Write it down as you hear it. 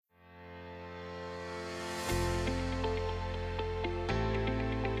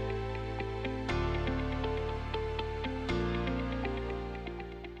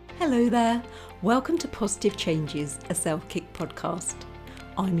Hello there. Welcome to Positive Changes, a Self-Kick podcast.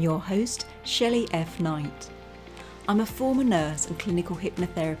 I'm your host, Shelley F. Knight. I'm a former nurse and clinical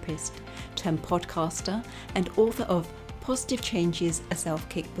hypnotherapist, turned podcaster and author of Positive Changes, a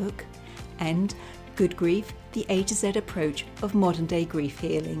Self-Kick book, and Good Grief, the A to Z approach of modern day grief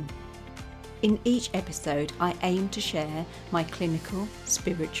healing. In each episode, I aim to share my clinical,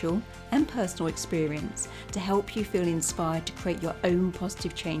 spiritual, and personal experience to help you feel inspired to create your own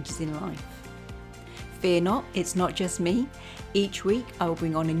positive changes in life. Fear not, it's not just me. Each week, I will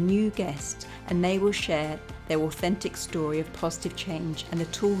bring on a new guest and they will share their authentic story of positive change and the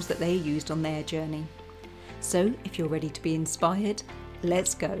tools that they used on their journey. So, if you're ready to be inspired,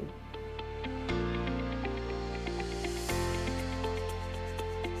 let's go.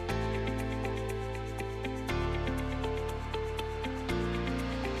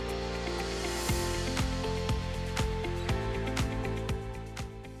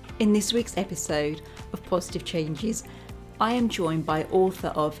 In this week's episode of Positive Changes, I am joined by author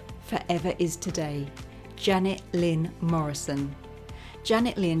of Forever is Today, Janet Lynn Morrison.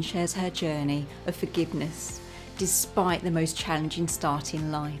 Janet Lynn shares her journey of forgiveness despite the most challenging start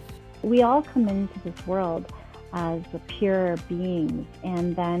in life. We all come into this world as pure beings,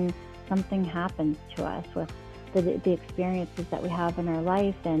 and then something happens to us with the experiences that we have in our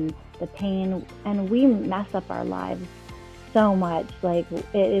life and the pain, and we mess up our lives so much. Like, it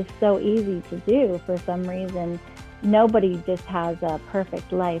is so easy to do for some reason. Nobody just has a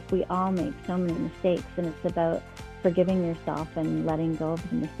perfect life. We all make so many mistakes, and it's about forgiving yourself and letting go of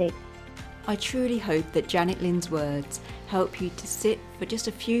the mistakes. I truly hope that Janet Lynn's words help you to sit for just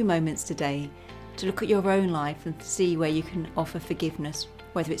a few moments today to look at your own life and see where you can offer forgiveness,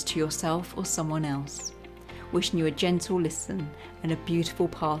 whether it's to yourself or someone else. Wishing you a gentle listen and a beautiful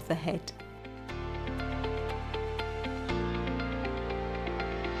path ahead.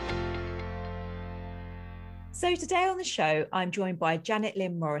 So today on the show, I'm joined by Janet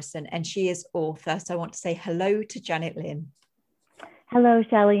Lynn Morrison, and she is author. So I want to say hello to Janet Lynn. Hello,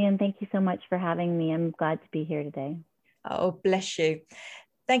 Shelley, and thank you so much for having me. I'm glad to be here today. Oh, bless you.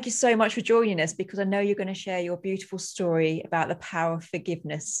 Thank you so much for joining us, because I know you're going to share your beautiful story about the power of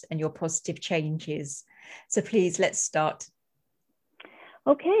forgiveness and your positive changes. So please, let's start.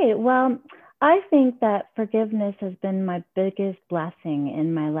 Okay, well, I think that forgiveness has been my biggest blessing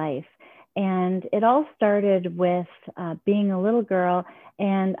in my life. And it all started with being a little girl,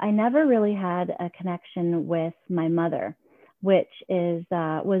 and I never really had a connection with my mother, which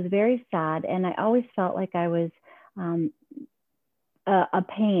was very sad. And I always felt like I was a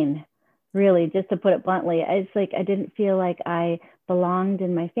pain, really, just to put it bluntly. It's like I didn't feel like I belonged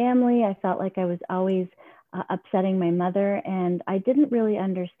in my family. I felt like I was always upsetting my mother, and I didn't really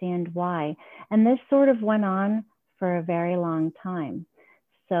understand why. And this sort of went on for a very long time.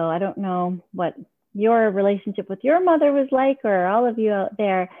 So I don't know what your relationship with your mother was like, or all of you out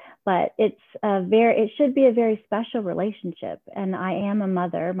there, but it should be a very special relationship. And I am a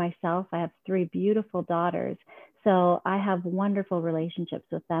mother myself. I have 3 beautiful daughters. So I have wonderful relationships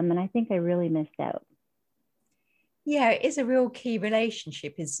with them. And I think I really missed out. Yeah, it is a real key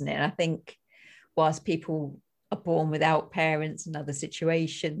relationship, isn't it? And I think whilst people are born without parents and other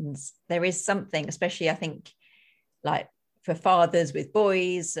situations, there is something, especially I think like for fathers with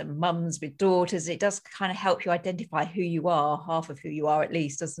boys and mums with daughters, it does kind of help you identify who you are, half of who you are at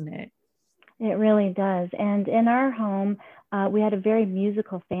least, doesn't it? It really does. And in our home, we had a very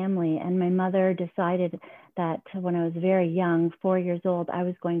musical family, and my mother decided that when I was very young, 4 years old, I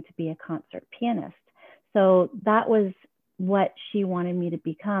was going to be a concert pianist. So that was what she wanted me to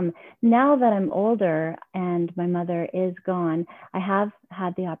become. Now that I'm older and my mother is gone, I have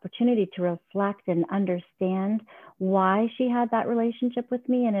had the opportunity to reflect and understand why she had that relationship with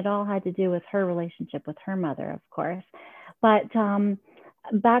me. And it all had to do with her relationship with her mother, of course. But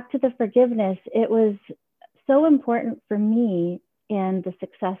back to the forgiveness, it was so important for me and the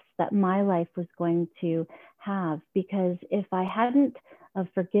success that my life was going to have, because if I hadn't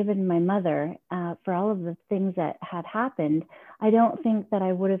forgiven my mother for all of the things that had happened, I don't think that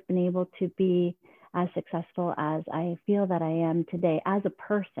I would have been able to be as successful as I feel that I am today as a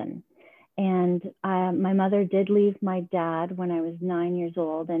person. And my mother did leave my dad when I was 9 years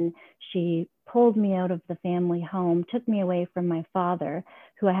old, and she pulled me out of the family home, took me away from my father,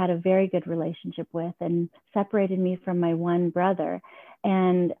 who I had a very good relationship with, and separated me from my one brother.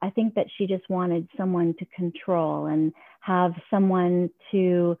 And I think that she just wanted someone to control and have someone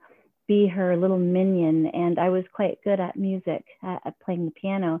to be her little minion. And I was quite good at music, at playing the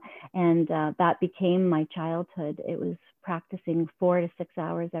piano, and that became my childhood. It was practicing 4 to 6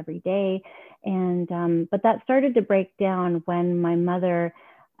 hours every day. And but that started to break down when my mother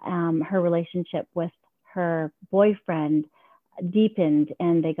her relationship with her boyfriend deepened,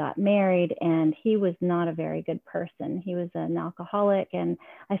 and they got married, and he was not a very good person. He was an alcoholic, and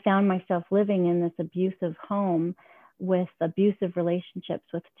I found myself living in this abusive home with abusive relationships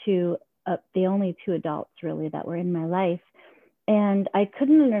with the only two adults really that were in my life. And I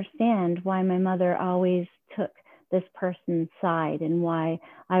couldn't understand why my mother always took this person's side, and why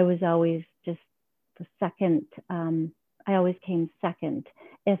I was always just the second. I always came second,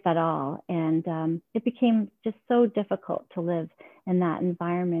 if at all. And it became just so difficult to live in that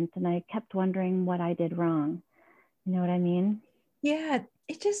environment. And I kept wondering what I did wrong. You know what I mean? Yeah,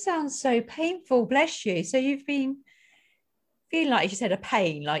 it just sounds so painful. Bless you. So you've been feeling like you said a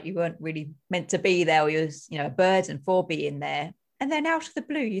pain, like you weren't really meant to be there, or you was, a burden for being there. And then out of the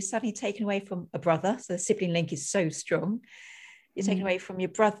blue, you're suddenly taken away from a brother. So the sibling link is so strong. You're taken away from your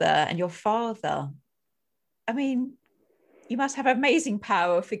brother and your father. I mean, you must have amazing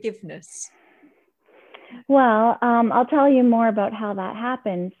power of forgiveness. Well, I'll tell you more about how that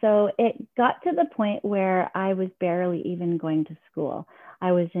happened. So it got to the point where I was barely even going to school.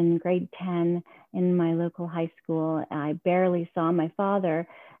 I was in grade 10 in my local high school. I barely saw my father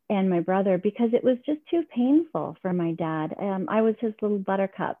and my brother because it was just too painful for my dad. I was his little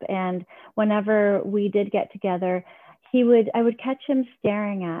buttercup. And whenever we did get together, I would catch him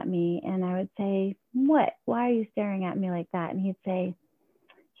staring at me, and I would say, "What? Why are you staring at me like that?" And he'd say,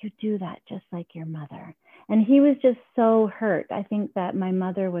 "You do that just like your mother." And he was just so hurt. I think that my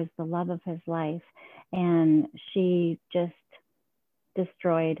mother was the love of his life, and she just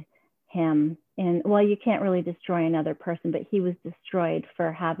destroyed him. And well, you can't really destroy another person, but he was destroyed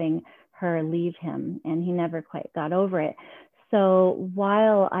for having her leave him, and he never quite got over it. So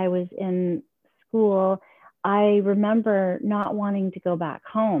while I was in school, I remember not wanting to go back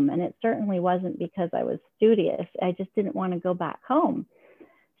home. And it certainly wasn't because I was studious. I just didn't want to go back home.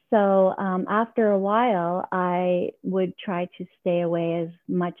 So after a while, I would try to stay away as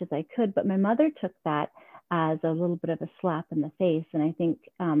much as I could. But my mother took that as a little bit of a slap in the face. And I think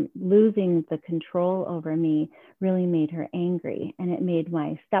losing the control over me really made her angry. And it made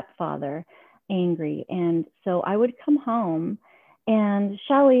my stepfather angry. And so I would come home, and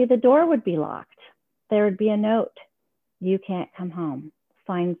Shelley, the door would be locked. There would be a note: "You can't come home.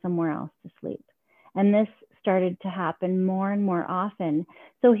 Find somewhere else to sleep." And this started to happen more and more often.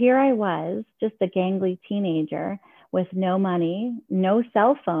 So here I was, just a gangly teenager with no money, no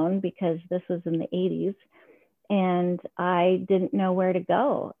cell phone, because this was in the 80s. And I didn't know where to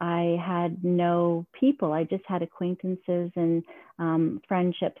go. I had no people. I just had acquaintances and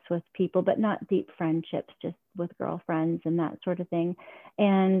friendships with people, but not deep friendships, just with girlfriends and that sort of thing.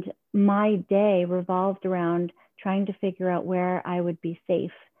 And my day revolved around trying to figure out where I would be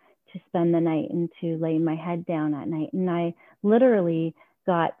safe to spend the night and to lay my head down at night. And I literally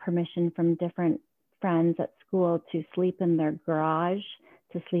got permission from different friends at school to sleep in their garage,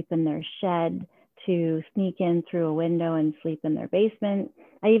 to sleep in their shed, to sneak in through a window and sleep in their basement.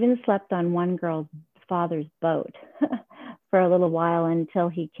 I even slept on one girl's father's boat for a little while, until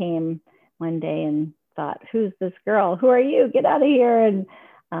he came one day and thought, "Who's this girl? Who are you? Get out of here."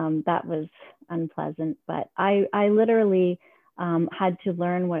 And that was unpleasant. But I literally had to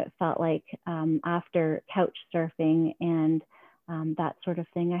learn what it felt like after couch surfing and that sort of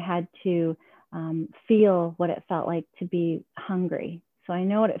thing. I had to feel what it felt like to be hungry. So I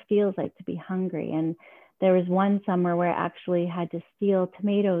know what it feels like to be hungry. And there was one summer where I actually had to steal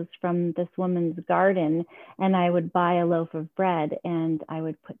tomatoes from this woman's garden, and I would buy a loaf of bread and I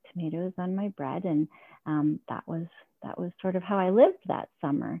would put tomatoes on my bread. And that was sort of how I lived that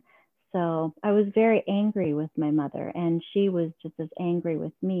summer. So I was very angry with my mother, and she was just as angry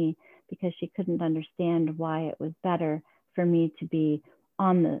with me because she couldn't understand why it was better for me to be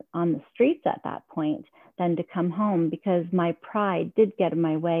on the streets at that point than to come home, because my pride did get in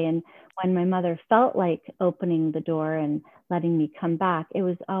my way. And when my mother felt like opening the door and letting me come back, it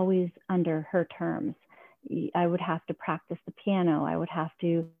was always under her terms. I would have to practice the piano. I would have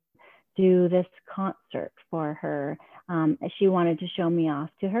to do this concert for her. She wanted to show me off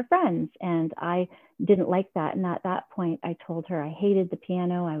to her friends, and I didn't like that. And at that point, I told her I hated the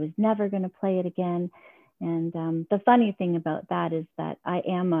piano. I was never going to play it again. And the funny thing about that is that I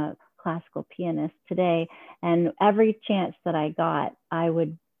am a classical pianist today, and every chance that I got, I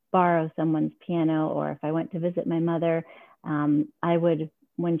would borrow someone's piano, or if I went to visit my mother, I would,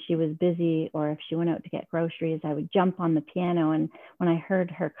 when she was busy or if she went out to get groceries, I would jump on the piano. And when I heard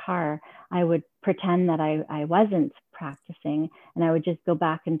her car, I would pretend that I wasn't practicing, and I would just go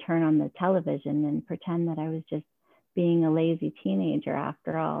back and turn on the television and pretend that I was just being a lazy teenager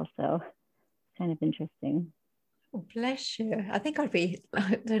after all. So kind of interesting. Oh, bless you. I think I'd be,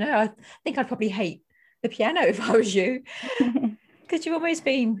 I don't know, I think I'd probably hate the piano if I was you, because you've almost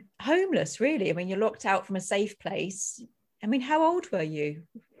been homeless, really. I mean, you're locked out from a safe place. I mean, how old were you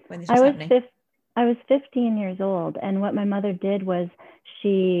when this I was was happening? fif- I was 15 years old, and what my mother did was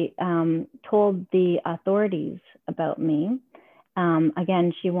she told the authorities about me.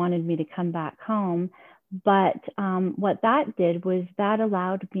 Again, she wanted me to come back home, but what that did was that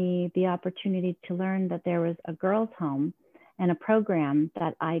allowed me the opportunity to learn that there was a girls' home and a program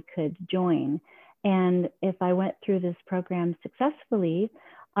that I could join. And if I went through this program successfully,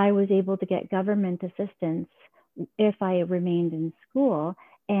 I was able to get government assistance if I remained in school,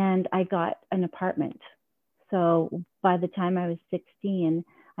 and I got an apartment. So by the time I was 16,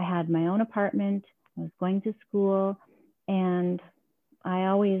 I had my own apartment, I was going to school, and I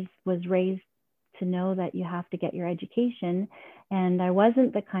always was raised to know that you have to get your education. And I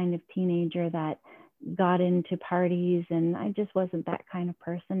wasn't the kind of teenager that got into parties, and I just wasn't that kind of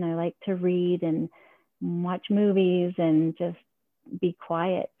person. I like to read and watch movies and just be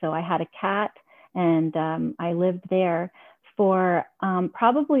quiet. So I had a cat, and I lived there for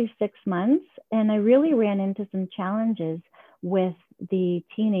probably 6 months. And I really ran into some challenges with the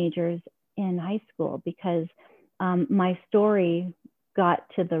teenagers in high school because my story got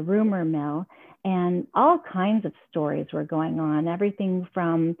to the rumor mill, and all kinds of stories were going on. Everything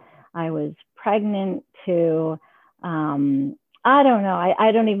from I was pregnant to I don't know.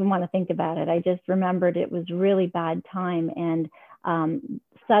 I don't even want to think about it. I just remembered it was really bad time. And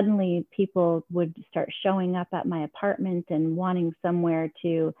suddenly people would start showing up at my apartment and wanting somewhere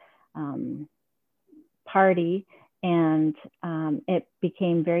to party. And it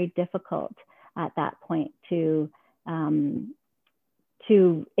became very difficult at that point to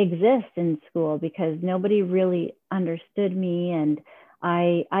exist in school because nobody really understood me. And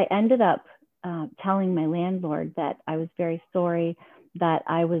I ended up telling my landlord that I was very sorry that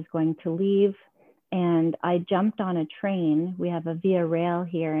I was going to leave. And I jumped on a train. We have a Via Rail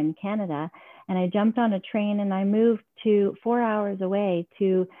here in Canada. And I jumped on a train and I moved to 4 hours away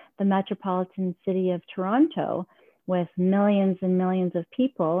to the metropolitan city of Toronto with millions and millions of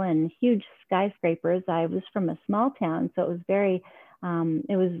people and huge skyscrapers. I was from a small town, so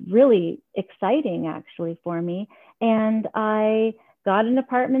it was really exciting actually for me. And I got an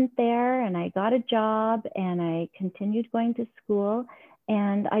apartment there and I got a job and I continued going to school.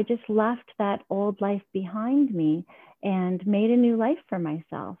 And I just left that old life behind me and made a new life for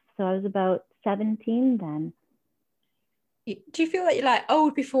myself. So I was about 17 then. Do you feel that you're like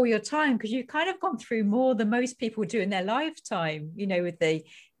old before your time? Because you've kind of gone through more than most people do in their lifetime, with the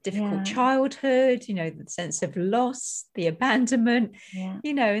difficult Yeah, childhood, the sense of loss, the abandonment, yeah.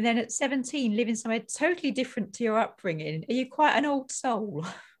 and then at 17, living somewhere totally different to your upbringing. Are you quite an old soul?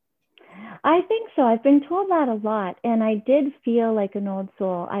 I think so. I've been told that a lot. And I did feel like an old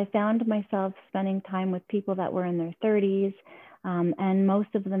soul. I found myself spending time with people that were in their 30s, and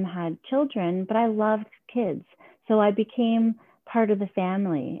most of them had children, but I loved kids. So I became part of the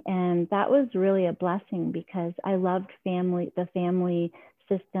family. And that was really a blessing because I loved family, the family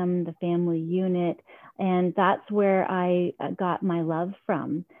system, the family unit. And that's where I got my love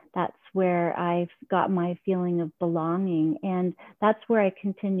from. That's where I got my feeling of belonging. And that's where I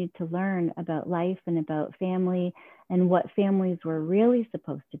continued to learn about life and about family and what families were really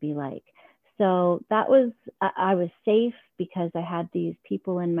supposed to be like. So I was safe because I had these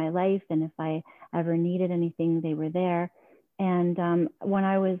people in my life. And if I ever needed anything, they were there. And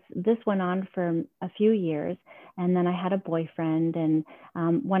this went on for a few years. And then I had a boyfriend. And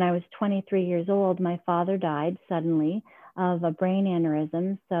when I was 23 years old, my father died suddenly of a brain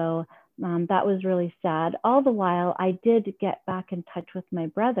aneurysm. So that was really sad. All the while, I did get back in touch with my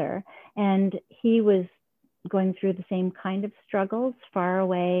brother, and he was going through the same kind of struggles far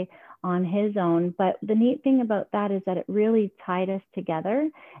away on his own. But the neat thing about that is that it really tied us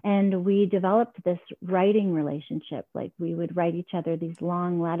together, and we developed this writing relationship. Like we would write each other these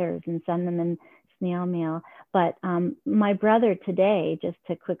long letters and send them in snail mail. But my brother today, just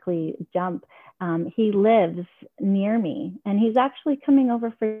to quickly jump, he lives near me, and he's actually coming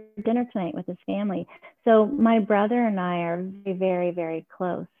over for dinner tonight with his family. So my brother and I are very, very, very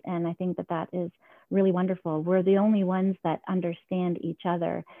close. And I think that is really wonderful. We're the only ones that understand each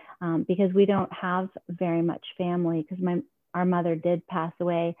other because we don't have very much family because our mother did pass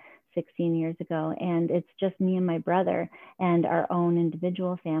away 16 years ago, and it's just me and my brother and our own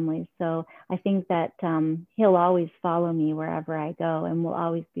individual families. So I think that he'll always follow me wherever I go, and we'll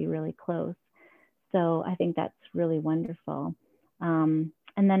always be really close. So I think that's really wonderful. And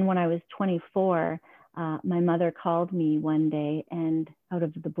then when I was 24, my mother called me one day and out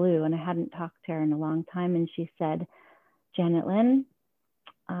of the blue, and I hadn't talked to her in a long time. And she said, Janet Lynn,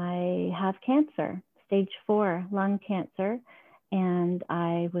 I have cancer, stage 4 lung cancer. And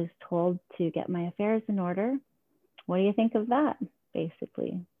I was told to get my affairs in order. What do you think of that,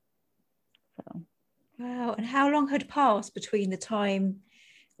 basically? So. Wow. And how long had passed between the time,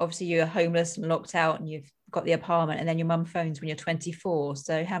 obviously you're homeless and locked out and you've got the apartment, and then your mum phones when you're 24?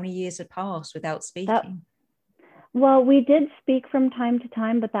 So how many years had passed without speaking? Well, we did speak from time to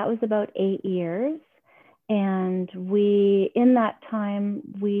time, but that was about 8 years. And in that time,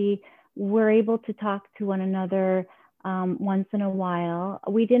 we were able to talk to one another once in a while.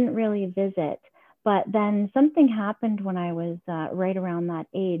 We didn't really visit, but then something happened when I was right around that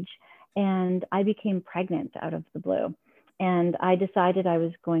age, and I became pregnant out of the blue. And I decided I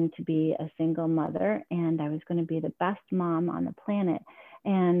was going to be a single mother, and I was going to be the best mom on the planet.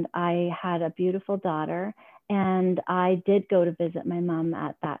 And I had a beautiful daughter, and I did go to visit my mom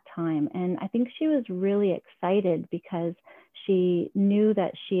at that time. And I think she was really excited because she knew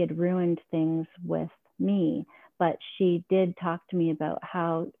that she had ruined things with me, but she did talk to me about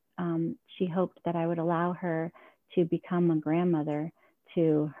how she hoped that I would allow her to become a grandmother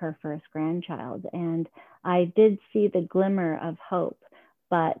to her first grandchild. And I did see the glimmer of hope,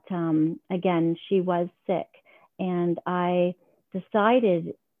 but again, she was sick. And I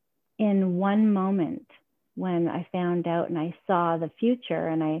decided in one moment when I found out and I saw the future,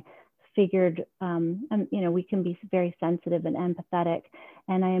 and I figured, we can be very sensitive and empathetic.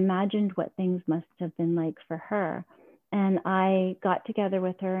 And I imagined what things must have been like for her. And I got together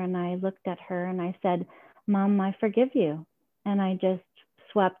with her and I looked at her and I said, Mom, I forgive you. And I just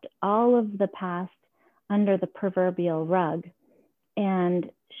swept all of the past under the proverbial rug. And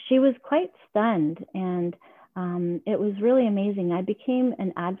she was quite stunned. And it was really amazing. I became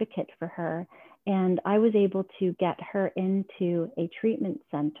an advocate for her, and I was able to get her into a treatment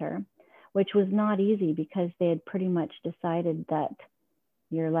center, which was not easy because they had pretty much decided that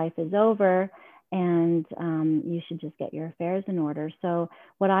your life is over and you should just get your affairs in order. So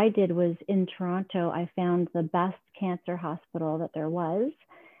what I did was, in Toronto, I found the best cancer hospital that there was,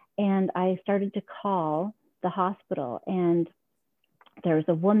 and I started to call the hospital, and there was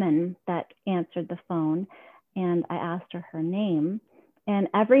a woman that answered the phone, and I asked her name. And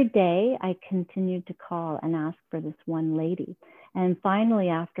every day I continued to call and ask for this one lady. And finally,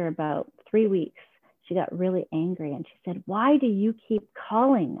 after about 3 weeks, she got really angry and she said, why do you keep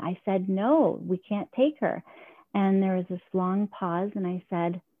calling? I said, no, we can't take her. And there was this long pause, and I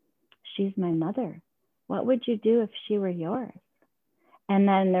said, she's my mother. What would you do if she were yours? And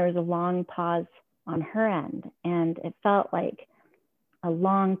then there was a long pause on her end, and it felt like a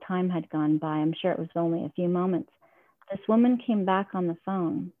long time had gone by. I'm sure it was only a few moments. This woman came back on the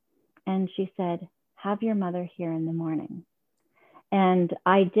phone and she said, have your mother here in the morning. And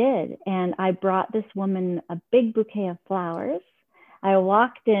I did. And I brought this woman a big bouquet of flowers. I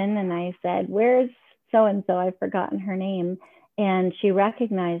walked in and I said, where's so-and-so? I've forgotten her name. And she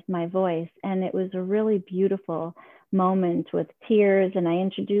recognized my voice. And it was a really beautiful moment with tears. And I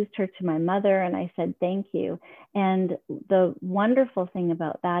introduced her to my mother and I said, thank you. And the wonderful thing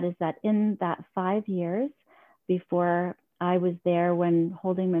about that is that in that 5 years before I was there, when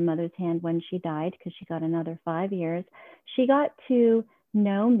holding my mother's hand when she died, because she got another 5 years, she got to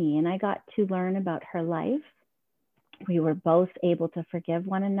know me and I got to learn about her life. We were both able to forgive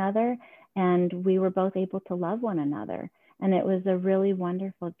one another, and we were both able to love one another. And it was a really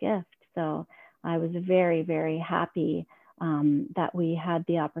wonderful gift. So I was very, very happy that we had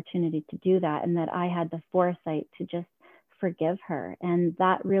the opportunity to do that, and that I had the foresight to just forgive her. And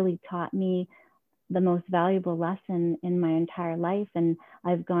that really taught me the most valuable lesson in my entire life. And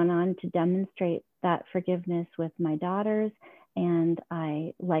I've gone on to demonstrate that forgiveness with my daughters. And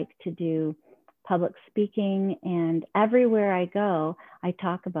I like to do public speaking. And everywhere I go, I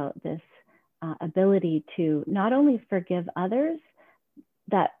talk about this ability to not only forgive others,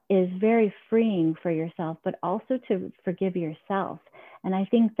 that is very freeing for yourself, but also to forgive yourself. And I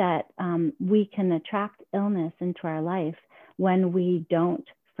think that we can attract illness into our life when we don't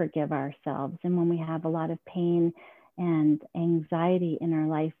forgive ourselves. And when we have a lot of pain and anxiety in our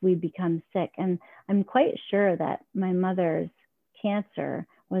life, we become sick. And I'm quite sure that my mother's cancer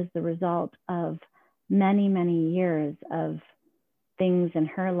was the result of many, many years of things in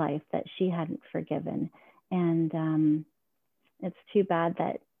her life that she hadn't forgiven. And it's too bad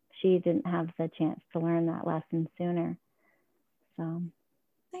that she didn't have the chance to learn that lesson sooner. So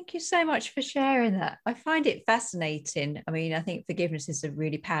thank you so much for sharing that. I find it fascinating. I mean, I think forgiveness is a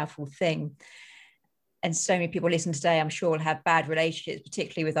really powerful thing. and so many people listen today, I'm sure, will have bad relationships,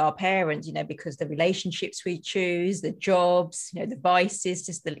 particularly with our parents, because the relationships we choose, the jobs, the vices,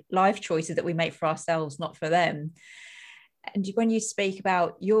 just the life choices that we make for ourselves, not for them. And when you speak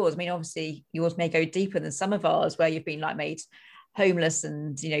about yours, I mean, obviously yours may go deeper than some of ours, where you've been like made homeless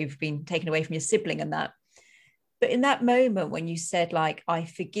and, you've been taken away from your sibling and that. But in that moment when you said, like, I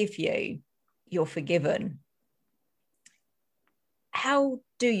forgive you, you're forgiven. How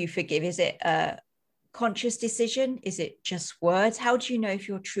do you forgive? Is it a conscious decision? Is it just words? How do you know if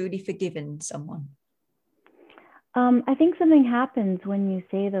you're truly forgiven someone? I think something happens when you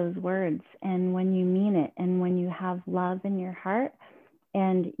say those words and when you mean it and when you have love in your heart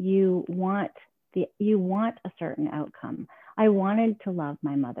and you want a certain outcome. I wanted to love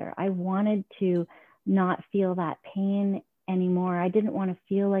my mother. I wanted to not feel that pain anymore. I didn't want to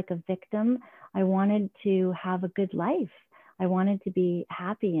feel like a victim. I wanted to have a good life. I wanted to be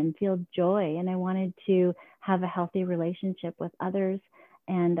happy and feel joy, and I wanted to have a healthy relationship with others,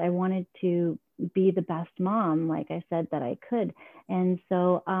 and I wanted to be the best mom, like I said, that I could. And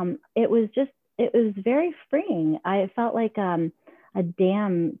so it was very freeing. I felt like a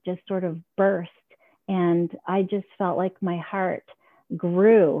dam just sort of burst, and I just felt like my heart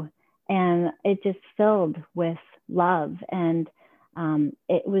grew and it just filled with love. And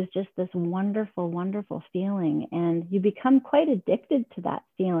it was just this wonderful, wonderful feeling. And you become quite addicted to that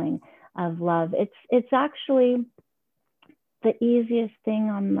feeling of love. It's actually the easiest thing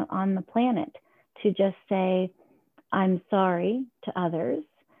on the planet to just say, I'm sorry to others,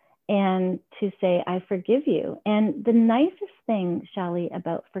 and to say, I forgive you. And the nicest thing, Shelley,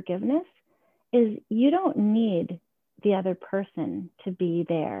 about forgiveness is you don't need the other person to be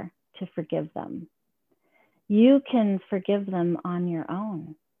there to forgive them. You can forgive them on your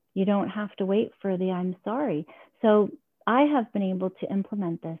own. You don't have to wait for the I'm sorry. So I have been able to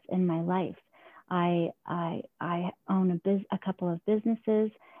implement this in my life. I own a couple of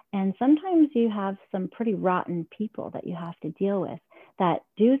businesses, and sometimes you have some pretty rotten people that you have to deal with that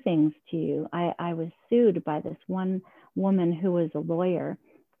do things to you. I was sued by this one woman who was a lawyer,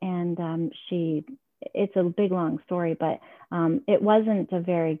 and it's a big, long story, but it wasn't a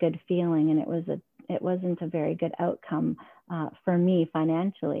very good feeling, and it wasn't a very good outcome for me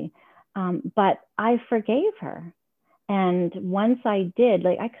financially. But I forgave her. And once I did,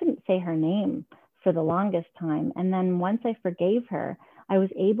 I couldn't say her name for the longest time. And then once I forgave her, I was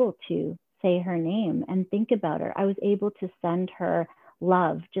able to say her name and think about her. I was able to send her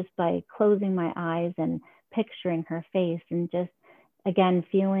love just by closing my eyes and picturing her face and just, again,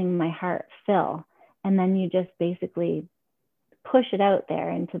 feeling my heart fill. And then you just basically push it out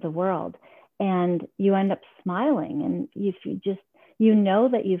there into the world, and you end up smiling. And you know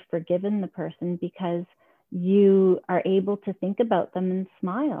that you've forgiven the person because you are able to think about them and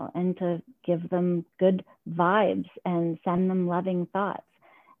smile and to give them good vibes and send them loving thoughts.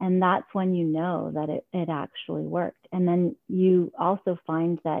 And that's when you know that it actually worked. And then you also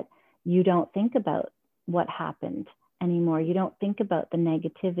find that you don't think about what happened anymore. You don't think about the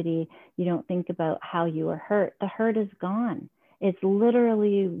negativity. You don't think about how you were hurt. The hurt is gone. It's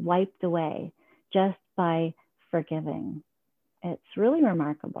literally wiped away just by forgiving. It's really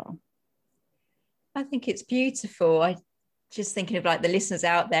remarkable. I think it's beautiful. I just thinking of the listeners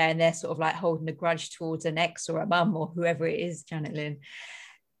out there, and they're sort of holding a grudge towards an ex or a mum or whoever it is, Janet Lynn.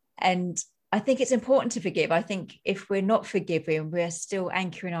 And I think it's important to forgive. I think if we're not forgiving, we're still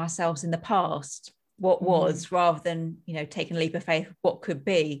anchoring ourselves in the past, what was, rather than, taking a leap of faith, what could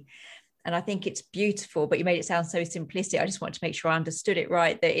be. And I think it's beautiful, but you made it sound so simplistic. I just want to make sure I understood it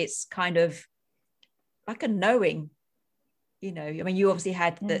right, that it's kind of like a knowing. You obviously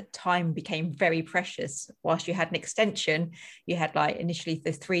had that time became very precious. Whilst you had an extension, you had initially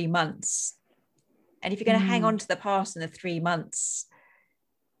the 3 months. And if you're going to hang on to the past in the 3 months,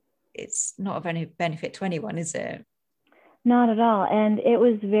 it's not of any benefit to anyone, is it? Not at all. And it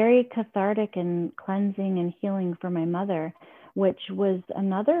was very cathartic and cleansing and healing for my mother, which was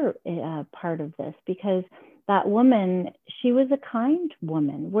another part of this, because that woman, she was a kind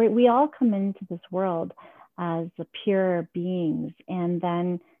woman. We all come into this world as pure beings, and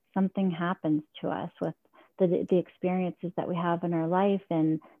then something happens to us with the experiences that we have in our life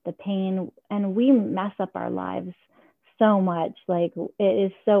and the pain, and we mess up our lives so much. It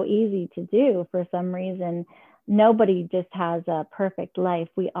is so easy to do for some reason. Nobody just has a perfect life.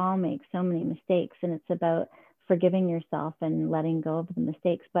 We all make so many mistakes, and it's about forgiving yourself and letting go of the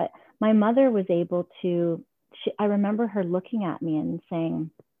mistakes. But my mother was able to, I remember her looking at me and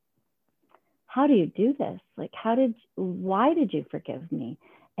saying, how do you do this? Why did you forgive me?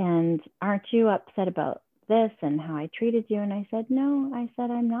 And aren't you upset about this and how I treated you. And I said, no, I said,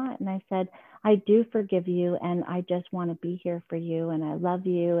 I'm not. And I said, I do forgive you. And I just want to be here for you. And I love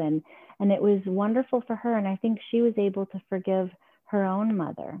you. And it was wonderful for her. And I think she was able to forgive her own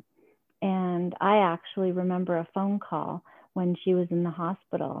mother. And I actually remember a phone call when she was in the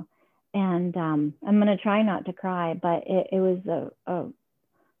hospital. And I'm going to try not to cry, but it was a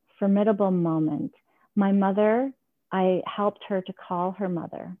formidable moment. My mother, I helped her to call her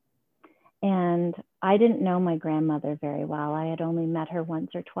mother. And I didn't know my grandmother very well. I had only met her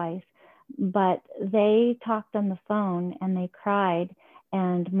once or twice, but they talked on the phone and they cried,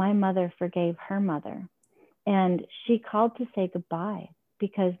 and my mother forgave her mother. And she called to say goodbye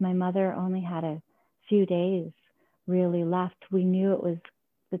because my mother only had a few days really left. We knew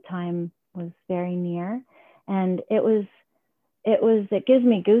the time was very near, and it gives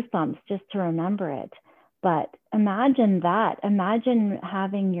me goosebumps just to remember it. But imagine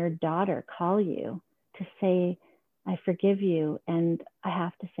having your daughter call you to say, I forgive you and I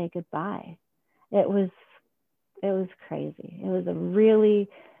have to say goodbye. It was crazy. It was a really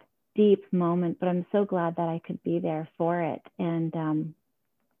deep moment, but I'm so glad that I could be there for it. And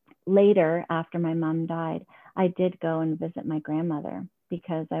later, after my mom died, I did go and visit my grandmother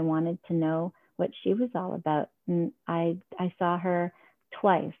because I wanted to know what she was all about. And I saw her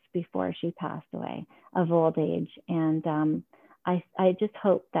twice before she passed away of old age. And I just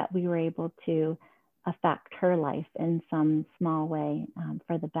hope that we were able to affect her life in some small way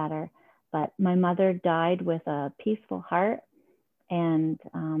for the better. But my mother died with a peaceful heart. And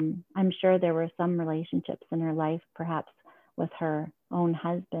I'm sure there were some relationships in her life, perhaps with her own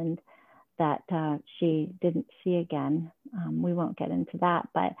husband, that she didn't see again. We won't get into that,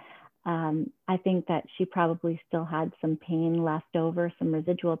 but I think that she probably still had some pain left over, some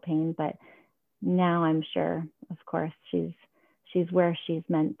residual pain, but now I'm sure, of course, she's where she's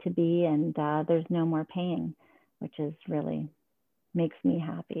meant to be, and there's no more pain, which is really makes me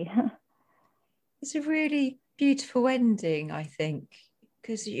happy. It's a really beautiful ending, I think,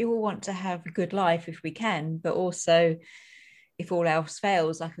 because you all want to have a good life if we can, but also if all else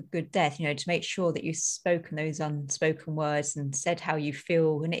fails, like a good death, to make sure that you've spoken those unspoken words and said how you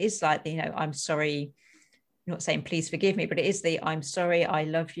feel. And it is like, I'm sorry, I'm not saying please forgive me, but it is I'm sorry, I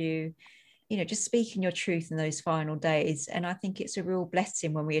love you, just speaking your truth in those final days. And I think it's a real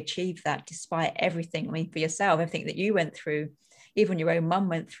blessing when we achieve that, despite everything. I mean, for yourself, everything that you went through, even your own mum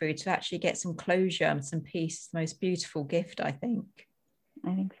went through, to actually get some closure and some peace, the most beautiful gift, I think.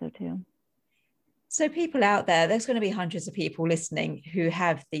 I think so too. So people out there's going to be hundreds of people listening who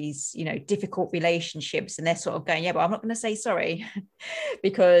have these, difficult relationships, and they're sort of going, yeah, but I'm not going to say sorry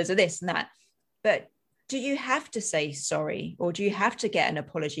because of this and that. But do you have to say sorry, or do you have to get an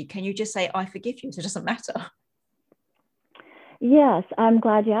apology? Can you just say, I forgive you, so it doesn't matter? Yes, I'm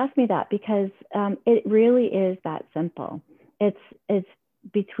glad you asked me that, because it really is that simple. It's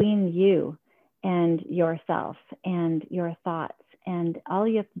between you and yourself and your thoughts, and all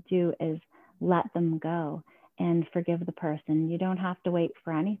you have to do is let them go and forgive the person. You don't have to wait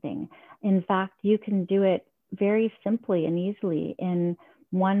for anything. In fact, you can do it very simply and easily in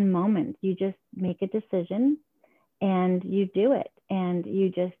one moment. You just make a decision and you do it, and you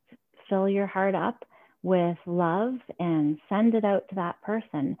just fill your heart up with love and send it out to that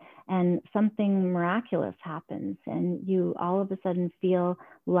person, and something miraculous happens, and you all of a sudden feel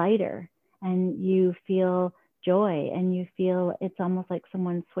lighter, and you feel joy, and you feel it's almost like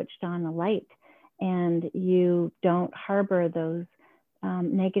someone switched on a light, and you don't harbor those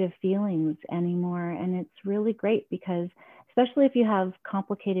negative feelings anymore. And it's really great, because especially if you have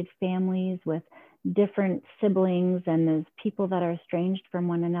complicated families with different siblings and there's people that are estranged from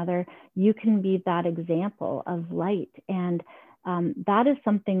one another, you can be that example of light. And that is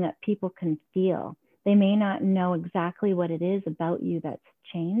something that people can feel. They may not know exactly what it is about you that's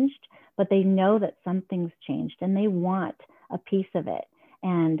changed, but they know that something's changed and they want a piece of it.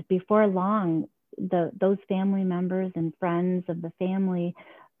 And before long, those family members and friends of the family,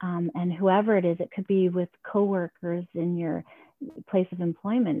 and whoever it is, it could be with coworkers in your place of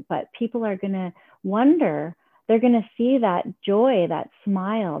employment, but people are going to wonder, they're going to see that joy, that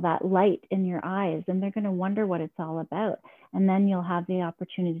smile, that light in your eyes, and they're going to wonder what it's all about. And then you'll have the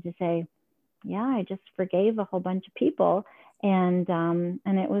opportunity to say, yeah, I just forgave a whole bunch of people, and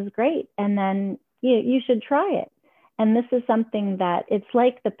it was great. And then you should try it. And this is something that it's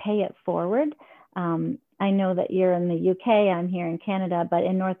like the pay it forward. I know that you're in the UK, I'm here in Canada, but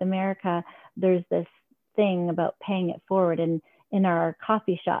in North America, there's this thing about paying it forward. And in our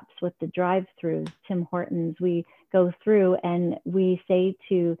coffee shops with the drive-throughs, Tim Hortons, we go through and we say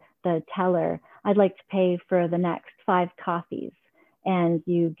to the teller, I'd like to pay for the next 5 coffees. And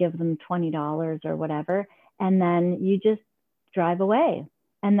you give them $20 or whatever. and then you just drive away.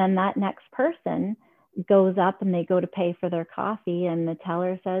 And then that next person goes up and they go to pay for their coffee, and the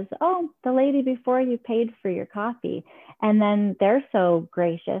teller says, "Oh, the lady before you paid for your coffee." And then they're so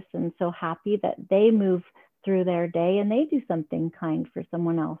gracious and so happy that they move through their day and they do something kind for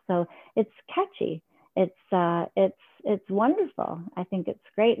someone else. So it's catchy. It's wonderful. I think it's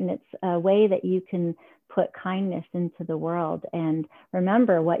great, and it's a way that you can put kindness into the world. And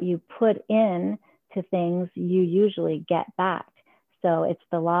remember, what you put in to things, you usually get back. So it's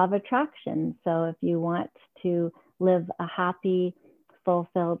the law of attraction. So if you want to live a happy,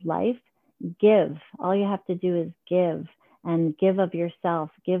 fulfilled life, give. All you have to do is give, and give of yourself,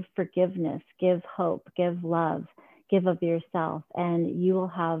 give forgiveness, give hope, give love, give of yourself, and you will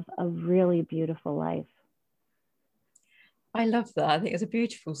have a really beautiful life. I love that. I think it's a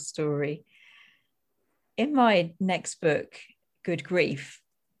beautiful story. In my next book, Good Grief,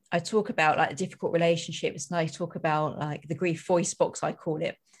 I talk about like the difficult relationships, and I talk about like the grief voice box, I call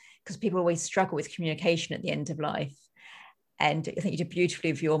it, because people always struggle with communication at the end of life. And I think you did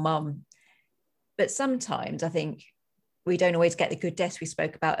beautifully with your mum. But sometimes I think we don't always get the good deaths we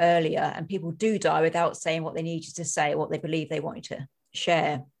spoke about earlier, and people do die without saying what they needed to say or what they believe they want you to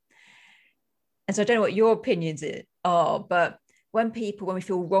share. And so I don't know what your opinions are, but when we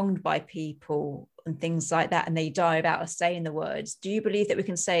feel wronged by people and things like that, and they die without us saying the words, do you believe that we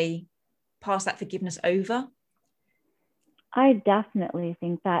can pass that forgiveness over? I definitely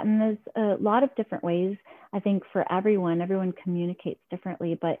think that. And there's a lot of different ways. I think for everyone communicates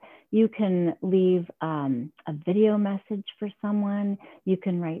differently, but you can leave a video message for someone. You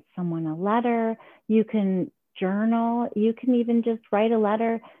can write someone a letter. You can journal. You can even just write a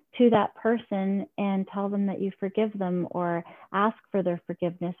letter to that person and tell them that you forgive them, or ask for their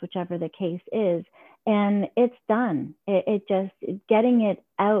forgiveness, whichever the case is. And it's done. It just getting it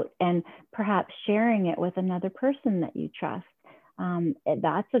out and perhaps sharing it with another person that you trust.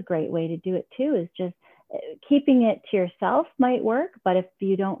 That's a great way to do it too, is just keeping it to yourself might work, but if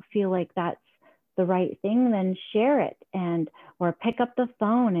you don't feel like that's the right thing, then share it, or pick up the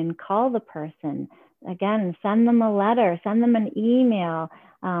phone and call the person. Again, send them a letter, send them an email.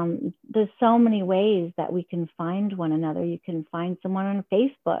 There's so many ways that we can find one another. You can find someone on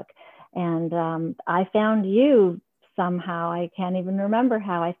Facebook. And I found you somehow. I can't even remember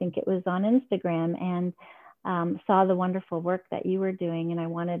how. I think it was on Instagram, and saw the wonderful work that you were doing, and I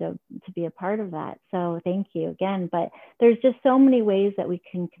wanted to be a part of that. So thank you again. But there's just so many ways that we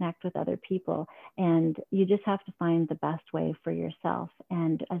can connect with other people, and you just have to find the best way for yourself.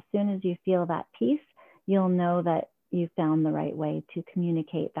 And as soon as you feel that peace, you'll know that you found the right way to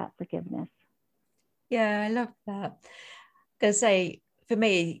communicate that forgiveness. Yeah, I love that. Because say, for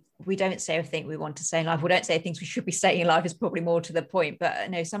me, we don't say everything we want to say in life. We don't say things we should be saying in life, is probably more to the point. But I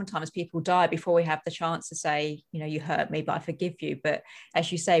know sometimes people die before we have the chance to say, you hurt me, but I forgive you. But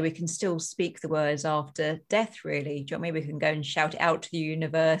as you say, we can still speak the words after death, really. Do you know what I mean? We can go and shout it out to the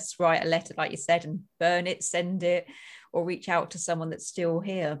universe, write a letter, like you said, and burn it, send it, or reach out to someone that's still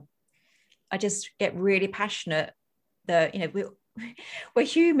here. I just get really passionate that, we're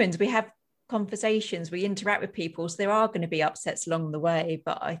humans. We have conversations, we interact with people, so there are going to be upsets along the way.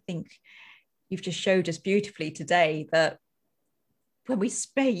 But I think you've just showed us beautifully today that when we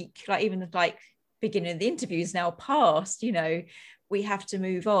speak, like even like beginning of the interview is now past, we have to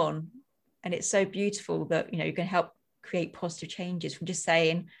move on. And it's so beautiful that you can help create positive changes from just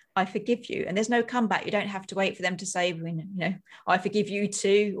saying I forgive you, and there's no comeback. You don't have to wait for them to say I forgive you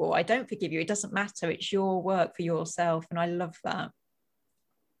too, or I don't forgive you. It doesn't matter. It's your work for yourself, and I love that.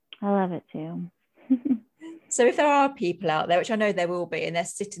 I love it too. So if there are people out there, which I know there will be, and they're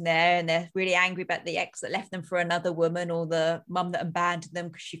sitting there and they're really angry about the ex that left them for another woman, or the mum that abandoned them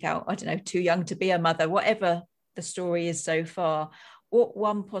because she felt, I don't know, too young to be a mother, whatever the story is so far, what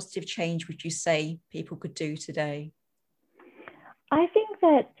one positive change would you say people could do today? I think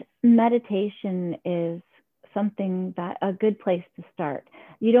that meditation is something that a good place to start.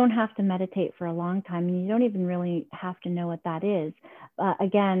 You don't have to meditate for a long time. You don't even really have to know what that is.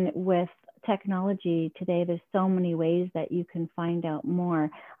 Again, with technology today, there's so many ways that you can find out more.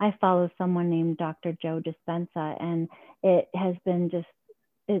 I follow someone named Dr. Joe Dispenza, and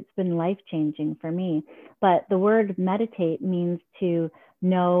it's been life-changing for me. But the word meditate means to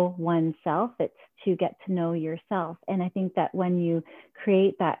know oneself. It's to get to know yourself. And I think that when you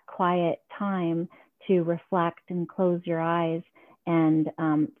create that quiet time to reflect and close your eyes and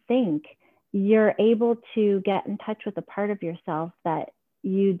think, you're able to get in touch with a part of yourself that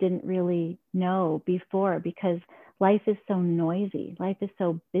you didn't really know before, because life is so noisy. Life is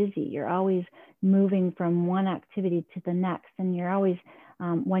so busy. You're always moving from one activity to the next. And you're always,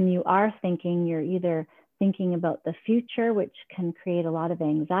 when you are thinking, you're either thinking about the future, which can create a lot of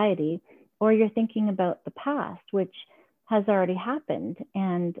anxiety, or you're thinking about the past, which has already happened.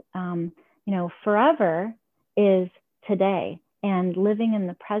 And, forever is today, and living in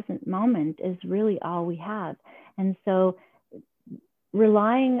the present moment is really all we have. And so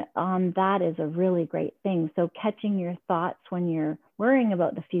relying on that is a really great thing. So catching your thoughts when you're worrying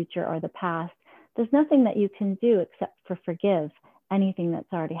about the future or the past, there's nothing that you can do except for forgive anything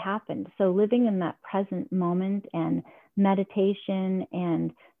that's already happened. So living in that present moment and meditation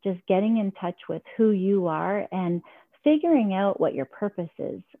and just getting in touch with who you are and figuring out what your purpose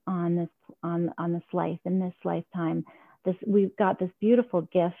is on this life, in this lifetime. We've got this beautiful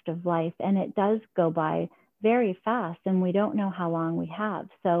gift of life, and it does go by very fast, and we don't know how long we have.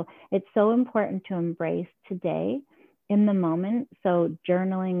 So it's so important to embrace today in the moment. So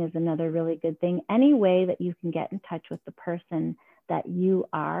journaling is another really good thing. Any way that you can get in touch with the person that you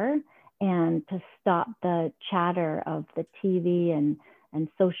are, and to stop the chatter of the TV and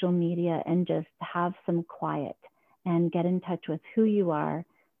social media, and just have some quiet and get in touch with who you are,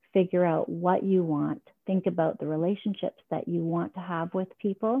 figure out what you want, think about the relationships that you want to have with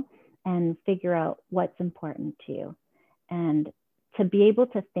people, and figure out what's important to you. And to be able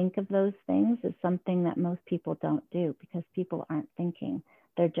to think of those things is something that most people don't do, because people aren't thinking.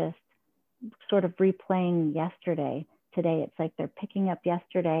 They're just sort of replaying yesterday. Today, it's like they're picking up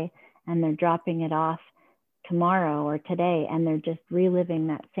yesterday and they're dropping it off tomorrow or today, and they're just reliving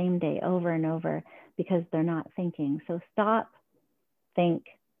that same day over and over because they're not thinking. So stop, think,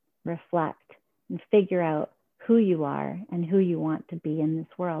 reflect, and figure out who you are and who you want to be in this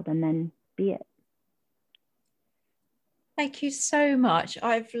world, and then be it. Thank you so much.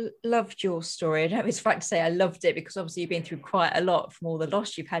 I've loved your story. I know it's right to say I loved it, because obviously you've been through quite a lot from all the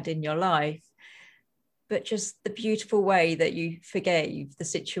loss you've had in your life, but just the beautiful way that you forgave the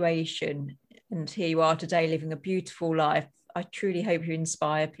situation, and here you are today living a beautiful life. I truly hope you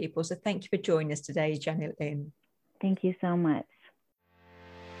inspire people. So thank you for joining us today, Janet Lynn. Thank you so much.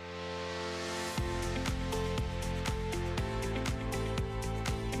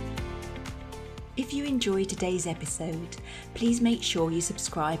 If you enjoyed today's episode, please make sure you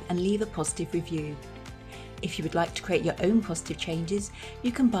subscribe and leave a positive review. If you would like to create your own positive changes,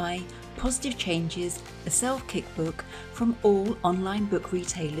 you can buy Positive Changes, a self-kick book from all online book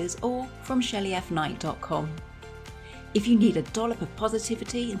retailers or from ShelleyFKnight.com. If you need a dollop of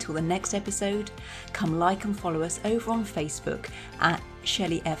positivity until the next episode, come like and follow us over on Facebook at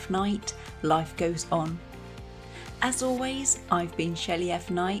Shelley F. Knight, Life Goes On. As always, I've been Shelley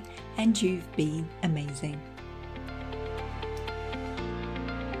F. Knight, and you've been amazing.